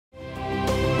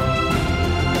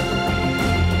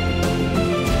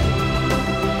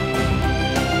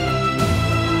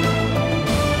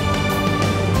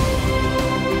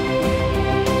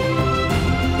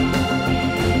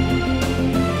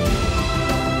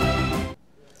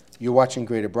You're watching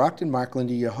Greater Brockton. Mark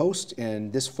Lindy, your host,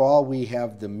 and this fall we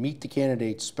have the Meet the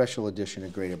Candidates special edition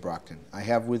of Greater Brockton. I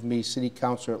have with me City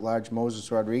Councillor-At-Large Moises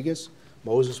Rodrigues.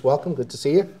 Moses, welcome. Good to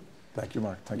see you. Thank you,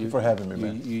 Mark. Thank you for having me,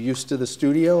 man. You used to the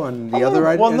studio on the other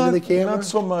end of the camera? Not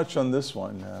so much on this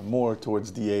one. More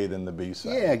towards the A than the B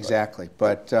side. Yeah, exactly.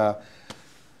 But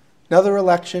another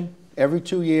election every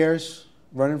 2 years,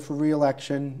 running for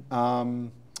re-election.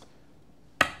 One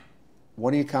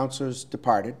of your councillors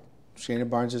departed. Shannon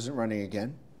Barnes isn't running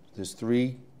again. There's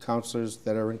 3 councillors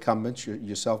that are incumbents,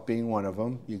 yourself being one of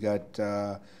them. You got,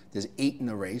 there's 8 in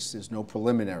the race. There's no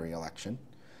preliminary election.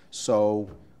 So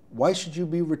why should you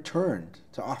be returned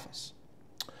to office?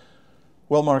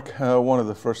 Well, Mark, one of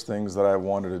the first things that I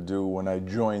wanted to do when I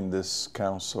joined this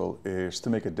council is to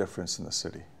make a difference in the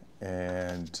city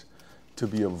and to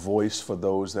be a voice for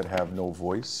those that have no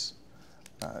voice,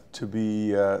 to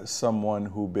be someone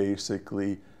who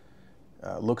basically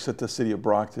looks at the city of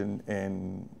Brockton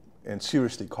and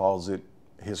seriously calls it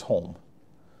his home.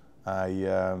 As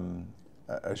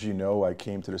you know, I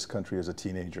came to this country as a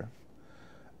teenager,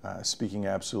 speaking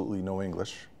absolutely no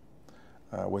English.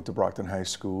 Went to Brockton High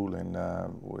School and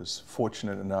was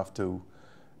fortunate enough to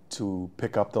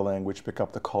pick up the language, pick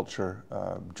up the culture,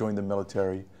 join the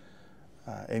military,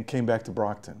 and came back to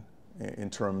Brockton. In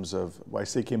terms of, well, I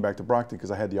say came back to Brockton because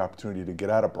I had the opportunity to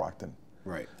get out of Brockton.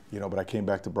 Right. You know, but I came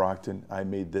back to Brockton. I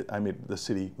made the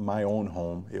city my own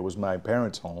home. It was my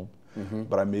parents' home,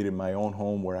 but I made it my own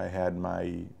home where I had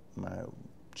my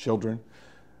children.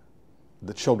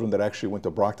 The children that actually went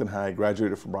to Brockton High,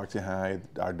 graduated from Brockton High,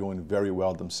 are doing very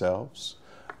well themselves.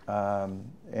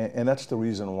 And that's the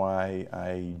reason why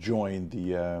I joined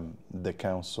the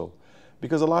council.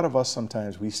 Because a lot of us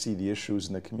sometimes, we see the issues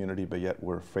in the community, but yet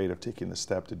we're afraid of taking the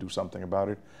step to do something about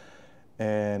it.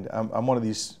 And I'm one of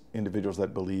these individuals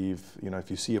that believe, you know,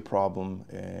 if you see a problem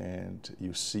and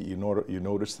you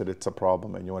notice that it's a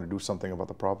problem and you want to do something about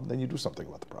the problem, then you do something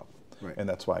about the problem. Right. And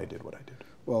that's why I did what I did.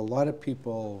 Well, a lot of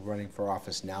people running for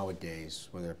office nowadays,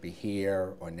 whether it be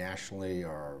here or nationally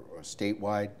or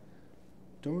statewide,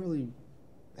 don't really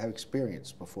have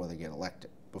experience before they get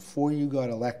elected. Before you got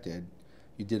elected,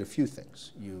 you did a few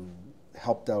things. You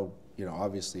helped out, you know,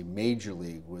 obviously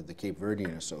majorly with the Cape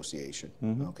Verdean Association,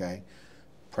 okay?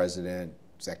 President,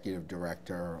 executive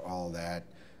director, all of that.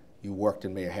 You worked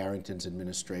in Mayor Harrington's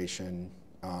administration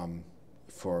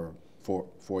for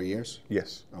 4 years?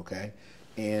 Yes. Okay.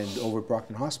 And over at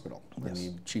Brockton Hospital, yes. I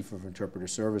mean, Chief of Interpreter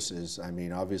Services. I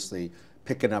mean, obviously,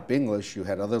 picking up English, you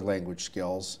had other language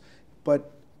skills,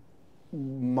 but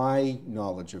my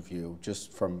knowledge of you,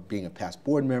 just from being a past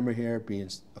board member here, being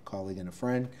a colleague and a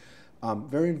friend,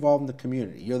 very involved in the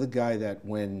community. You're the guy that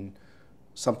when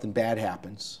something bad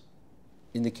happens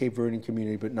in the Cape Verdean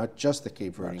community, but not just the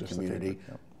Cape Verdean community,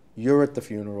 you're at the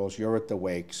funerals, you're at the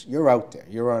wakes, you're out there,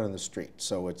 you're out on the street.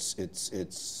 So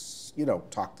it's you know,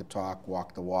 talk the talk,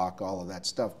 walk the walk, all of that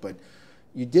stuff. But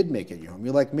you did make it your home.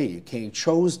 You're like me. You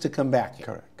chose to come back here.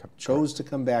 Correct. Chose to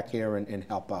come back here and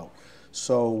help out.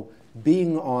 So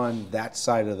being on that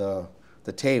side of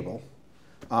the table,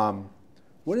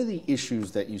 what are the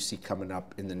issues that you see coming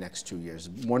up in the next 2 years?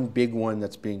 One big one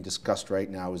that's being discussed right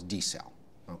now is desal,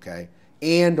 okay?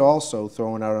 And also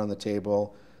throwing out on the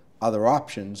table other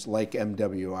options like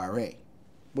MWRA.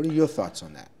 What are your thoughts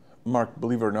on that? Mark,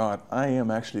 believe it or not, I am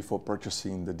actually for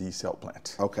purchasing the desal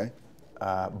plant. Okay.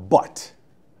 But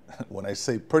when I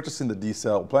say purchasing the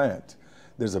desal plant,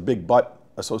 there's a big but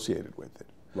associated with it.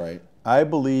 Right. I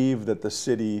believe that the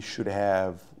city should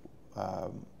have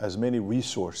as many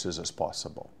resources as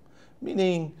possible.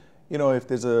 Meaning, you know, if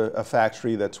there's a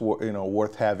factory that's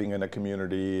worth having in a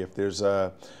community, if there's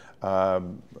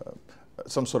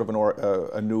some sort of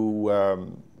a new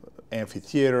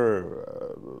amphitheater,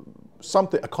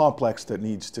 a complex that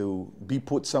needs to be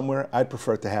put somewhere, I'd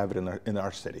prefer to have it in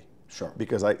our city. Sure.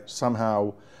 Because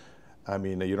I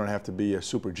mean, you don't have to be a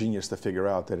super genius to figure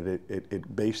out that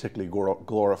it basically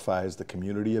glorifies the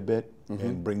community a bit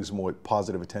and brings more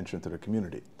positive attention to the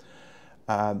community.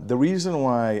 The reason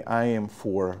why I am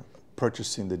for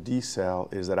purchasing the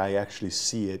desal is that I actually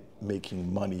see it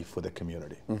making money for the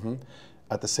community.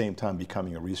 At the same time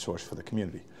becoming a resource for the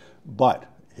community. But,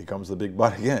 here comes the big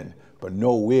but again, but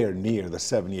nowhere near the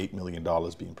 $78 million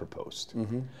being proposed.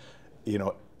 You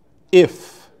know,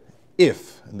 if,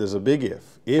 and there's a big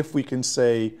if we can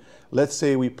say, let's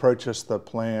say we purchase the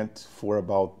plant for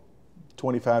about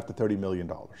 $25 to $30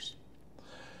 million.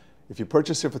 If you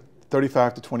purchase it for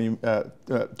 $25 to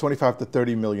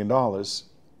 $30 million,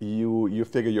 you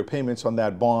figure your payments on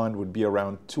that bond would be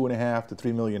around $2.5 to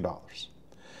 $3 million.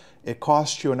 It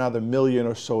costs you another $1 million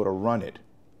or so to run it.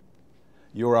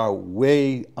 you're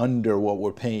way under what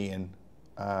we're paying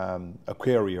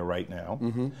Aquaria right now.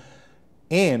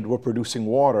 And we're producing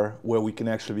water where we can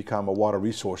actually become a water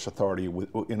resource authority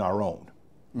in our own.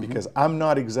 Because I'm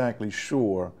not exactly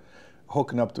sure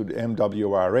hooking up to the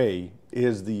MWRA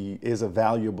is a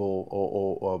valuable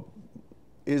or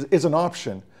is an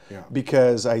option. Yeah.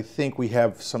 Because I think we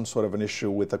have some sort of an issue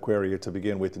with Aquaria to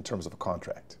begin with in terms of a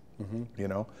contract. You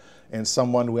know, and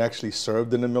someone who actually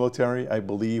served in the military, I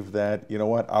believe that, you know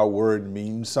what, our word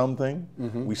means something.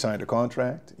 We signed a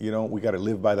contract, you know, we got to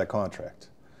live by that contract.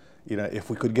 You know, if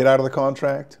we could get out of the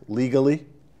contract legally,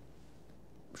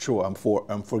 sure, I'm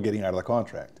for getting out of the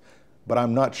contract. But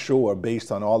I'm not sure,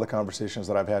 based on all the conversations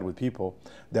that I've had with people,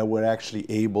 that we're actually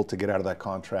able to get out of that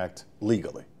contract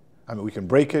legally. I mean, we can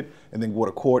break it and then go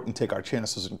to court and take our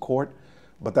chances in court,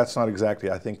 but that's not exactly,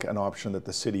 I think, an option that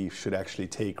the city should actually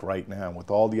take right now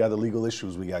with all the other legal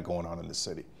issues we got going on in the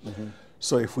city.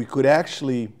 So if we could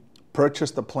actually purchase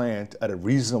the plant at a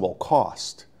reasonable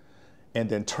cost and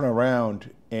then turn around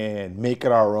and make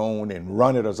it our own and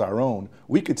run it as our own,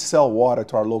 we could sell water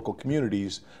to our local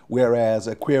communities, whereas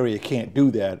Aquaria can't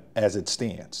do that as it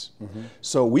stands.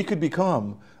 So we could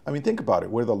become, I mean, think about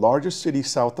it, we're the largest city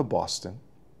south of Boston,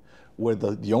 we're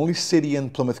the only city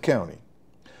in Plymouth County.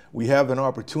 We have an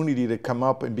opportunity to come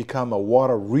up and become a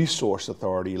water resource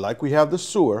authority. Like we have the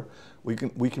sewer, we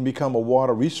can become a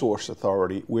water resource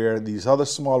authority where these other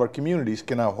smaller communities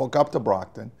can now hook up to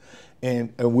Brockton,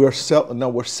 and we're selling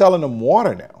them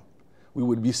water now. We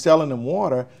would be selling them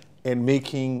water and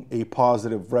making a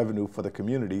positive revenue for the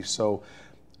community. So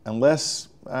unless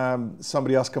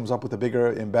somebody else comes up with a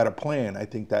bigger and better plan, I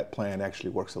think that plan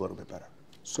actually works a little bit better.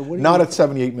 So what not at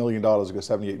 $78 million, because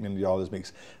 $78 million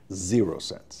makes 0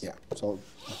 sense. Yeah, so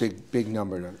big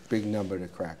number to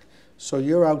crack. So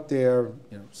you're out there,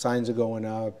 you know, signs are going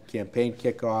up, campaign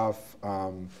kickoff.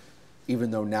 Even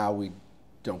though now we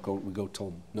go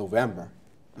till November.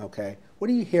 Okay, what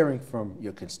are you hearing from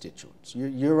your constituents?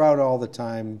 You're out all the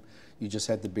time. You just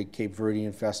had the big Cape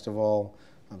Verdean Festival.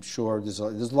 I'm sure there's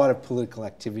a lot of political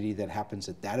activity that happens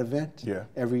at that event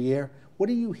every year. What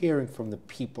are you hearing from the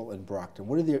people in Brockton?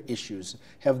 What are their issues?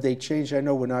 Have they changed? I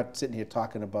know we're not sitting here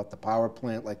talking about the power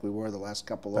plant like we were the last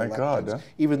couple of elections,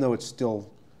 even though it's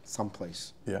still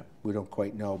someplace. Yeah, we don't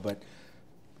quite know. But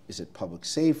is it public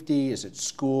safety? Is it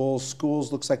schools?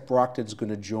 Schools looks like Brockton's going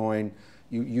to join.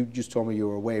 You just told me you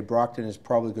were away. Brockton is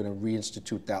probably going to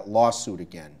reinstitute that lawsuit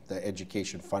again, the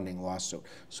education funding lawsuit.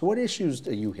 So what issues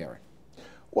are you hearing?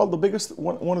 Well,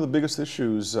 one of the biggest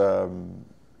issues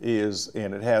is,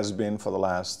 and it has been for the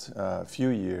last few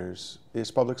years, is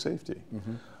public safety,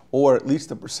 or at least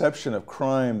the perception of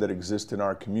crime that exists in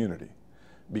our community.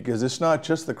 Because it's not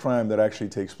just the crime that actually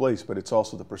takes place, but it's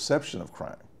also the perception of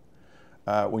crime.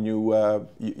 When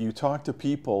you talk to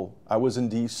people, I was in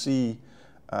D.C.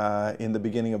 In the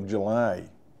beginning of July,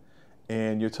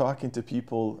 and you're talking to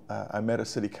people. I met a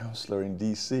city councilor in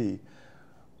D.C.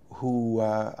 who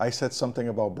I said something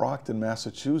about Brockton,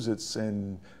 Massachusetts,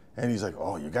 and he's like,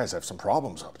 "Oh, you guys have some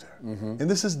problems up there." And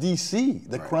this is D.C.,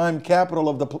 the crime capital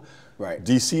of the.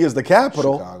 D.C. is the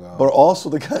capital, Chicago, but also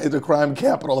the crime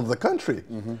capital of the country.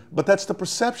 But that's the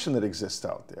perception that exists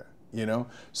out there. You know,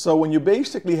 so when you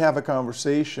basically have a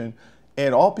conversation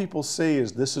and all people say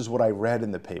is, this is what I read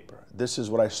in the paper, this is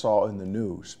what I saw in the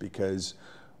news, because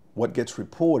what gets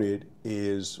reported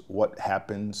is what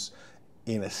happens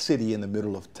in a city in the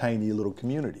middle of tiny little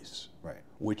communities,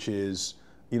 which is,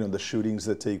 you know, the shootings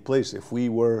that take place. If we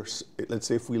were, let's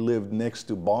say if we lived next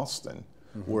to Boston,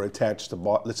 we're attached to,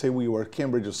 let's say we were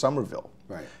Cambridge or Somerville,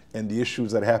 and the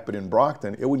issues that happen in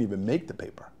Brockton, it wouldn't even make the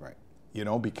paper, you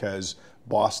know, because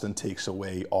Boston takes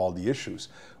away all the issues.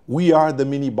 We are the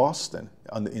mini Boston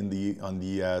on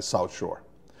the South Shore.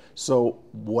 So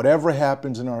whatever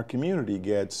happens in our community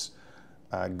gets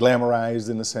glamorized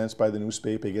in a sense by the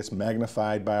newspaper. It gets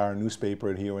magnified by our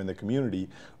newspaper here in the community,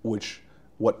 which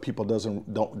what people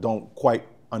don't quite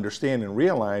understand and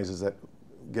realize is that,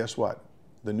 guess what?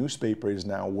 The newspaper is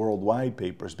now worldwide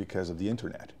papers because of the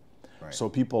internet. So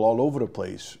people all over the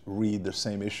place read the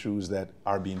same issues that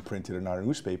are being printed in our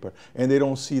newspaper, and they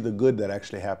don't see the good that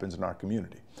actually happens in our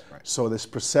community. So this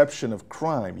perception of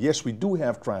crime, yes, we do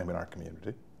have crime in our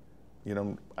community. You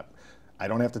know, I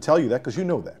don't have to tell you that because you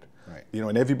know that. You know,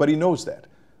 and everybody knows that.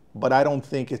 But I don't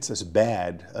think it's as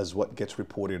bad as what gets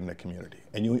reported in the community.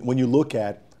 And when you look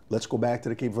at, let's go back to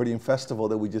the Cape Verdean Festival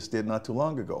that we just did not too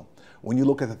long ago. When you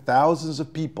look at the thousands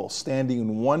of people standing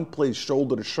in one place,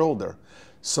 shoulder to shoulder,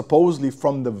 supposedly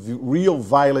from the real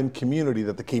violent community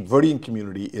that the Cape Verdean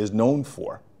community is known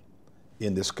for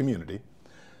in this community,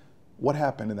 what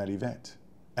happened in that event?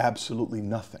 Absolutely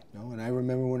nothing. No, and I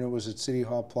remember when it was at City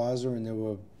Hall Plaza, and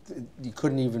you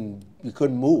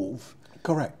couldn't move.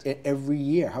 Correct. Every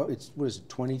year. What is it,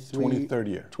 23? 23rd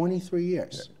year. 23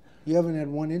 years. Yeah. You haven't had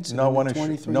one incident not one in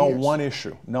 23 issue. years. Not one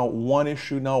issue. Not one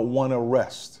issue. Not one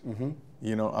arrest.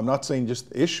 You know, I'm not saying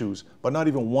just issues, but not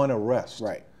even one arrest.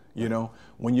 Right. You know,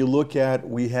 when you look at,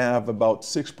 we have about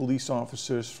 6 police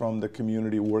officers from the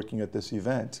community working at this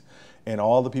event, and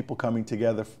all the people coming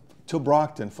together to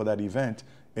Brockton for that event,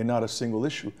 and not a single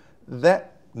issue.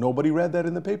 That, nobody read that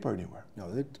in the paper anywhere.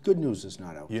 No, the good news is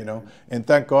not out. You know, and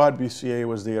thank God BCA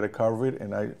was there to cover it,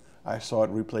 and I saw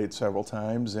it replayed several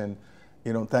times, and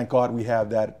you know, thank God we have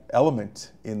that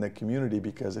element in the community,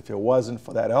 because if it wasn't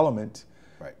for that element,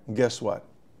 right, guess what?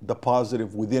 The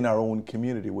positive within our own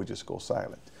community would just go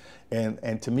silent.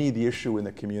 And to me, the issue in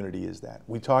the community is that.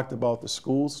 We talked about the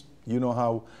schools. You know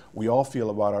how we all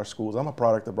feel about our schools. I'm a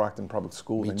product of Brockton Public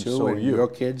Schools, Me and too, so are and you. Your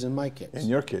kids and my kids. And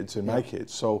your kids and my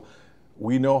kids. So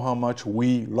we know how much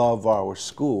we love our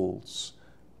schools.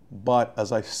 But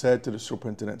as I said to the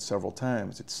superintendent several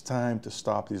times, it's time to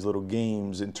stop these little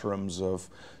games in terms of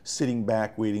sitting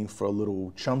back waiting for a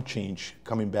little chump change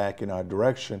coming back in our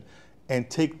direction, and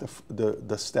take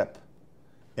the step.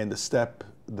 And the step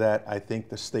that I think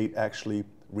the state actually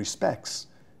respects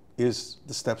is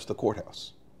the steps to the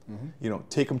courthouse. You know,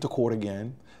 take them to court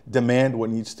again, demand what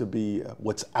needs to be,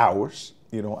 what's ours.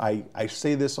 You know, I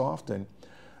say this often.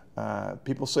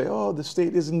 People say, oh, the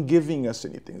state isn't giving us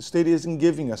anything. The state isn't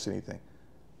giving us anything.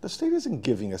 The state isn't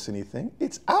giving us anything.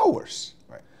 It's ours.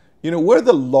 Right. You know, we're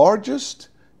the largest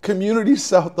community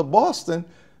south of Boston.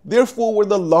 Therefore, we're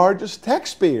the largest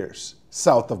taxpayers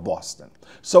south of Boston.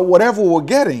 So whatever we're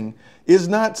getting is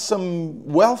not some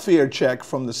welfare check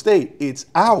from the state. It's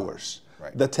ours.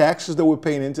 Right. The taxes that we're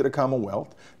paying into the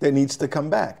Commonwealth that needs to come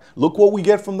back. Look what we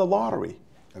get from the lottery.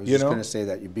 I was just going to say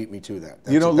that. You beat me to that.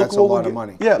 That's a lot of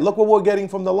money. Yeah, look what we're getting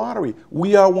from the lottery.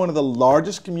 We are one of the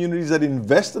largest communities that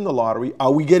invest in the lottery.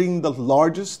 Are we getting the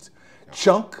largest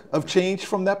chunk of change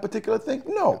from that particular thing?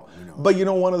 No. But you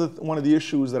know, one of the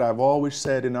issues that I've always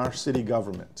said in our city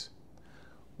government,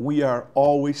 we are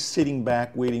always sitting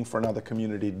back waiting for another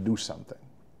community to do something.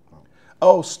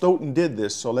 Oh, Stoughton did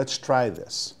this, so let's try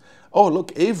this. Oh,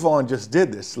 look, Avon just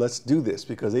did this. Let's do this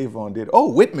because Avon did. Oh,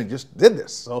 Whitman just did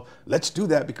this. So let's do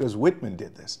that because Whitman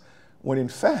did this. When in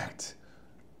fact,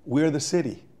 we're the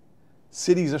city.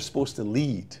 Cities are supposed to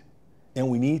lead, and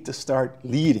we need to start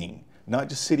leading, not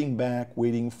just sitting back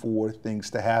waiting for things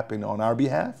to happen on our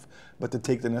behalf, but to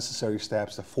take the necessary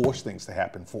steps to force things to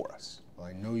happen for us. Well,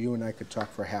 I know you and I could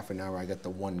talk for half an hour. I got the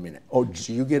 1 minute. Oh,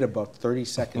 so you get about 30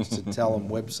 seconds to tell them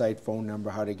website, phone number,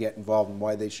 how to get involved, and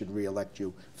why they should re-elect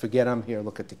you. Forget I'm here.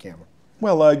 Look at the camera.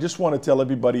 Well, I just want to tell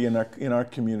everybody in our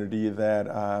community that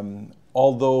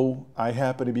although I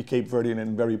happen to be Cape Verdean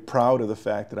and very proud of the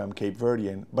fact that I'm Cape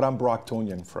Verdean, but I'm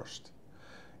Brocktonian first.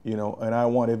 You know, and I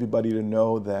want everybody to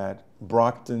know that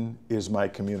Brockton is my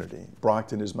community.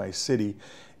 Brockton is my city.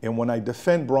 And when I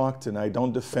defend Brockton, I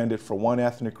don't defend it for one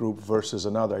ethnic group versus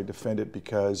another. I defend it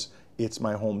because it's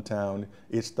my hometown.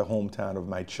 It's the hometown of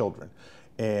my children.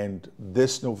 And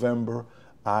this November,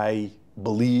 I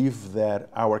believe that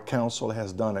our council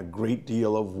has done a great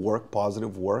deal of work,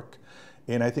 positive work.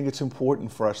 And I think it's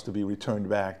important for us to be returned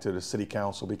back to the city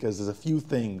council, because there's a few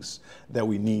things that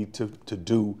we need to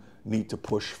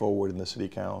push forward in the city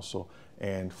council.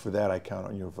 And for that, I count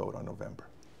on your vote on November.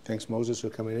 Thanks, Moses, for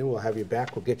coming in. We'll have you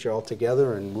back. We'll get you all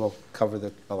together, and we'll cover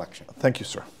the election. Thank you,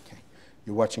 sir. Okay.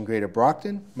 You're watching Greater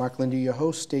Brockton. Mark Lindy, your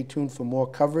host. Stay tuned for more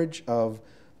coverage of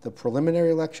the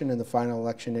preliminary election and the final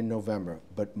election in November.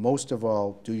 But most of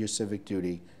all, do your civic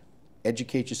duty.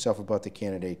 Educate yourself about the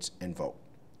candidates and vote.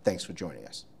 Thanks for joining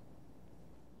us.